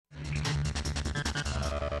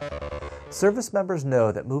Service members know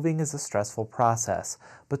that moving is a stressful process,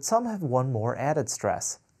 but some have one more added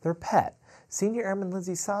stress: their pet. Senior Airman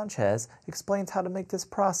Lindsay Sanchez explains how to make this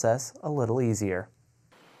process a little easier.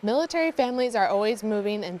 Military families are always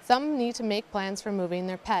moving, and some need to make plans for moving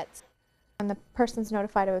their pets. When the person's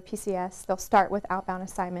notified of a PCS, they'll start with outbound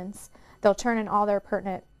assignments. They'll turn in all their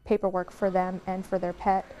pertinent paperwork for them and for their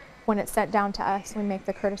pet. When it's sent down to us, we make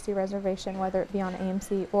the courtesy reservation, whether it be on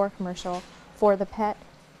AMC or commercial, for the pet.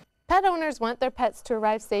 Pet owners want their pets to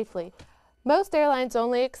arrive safely. Most airlines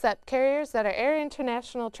only accept carriers that are Air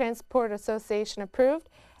International Transport Association approved,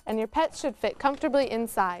 and your pets should fit comfortably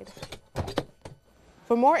inside.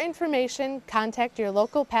 For more information, contact your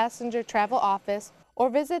local passenger travel office or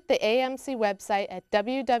visit the AMC website at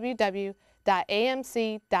www.amc.af.mil.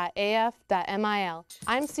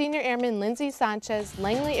 I'm Senior Airman Lindsay Sanchez,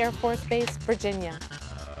 Langley Air Force Base, Virginia.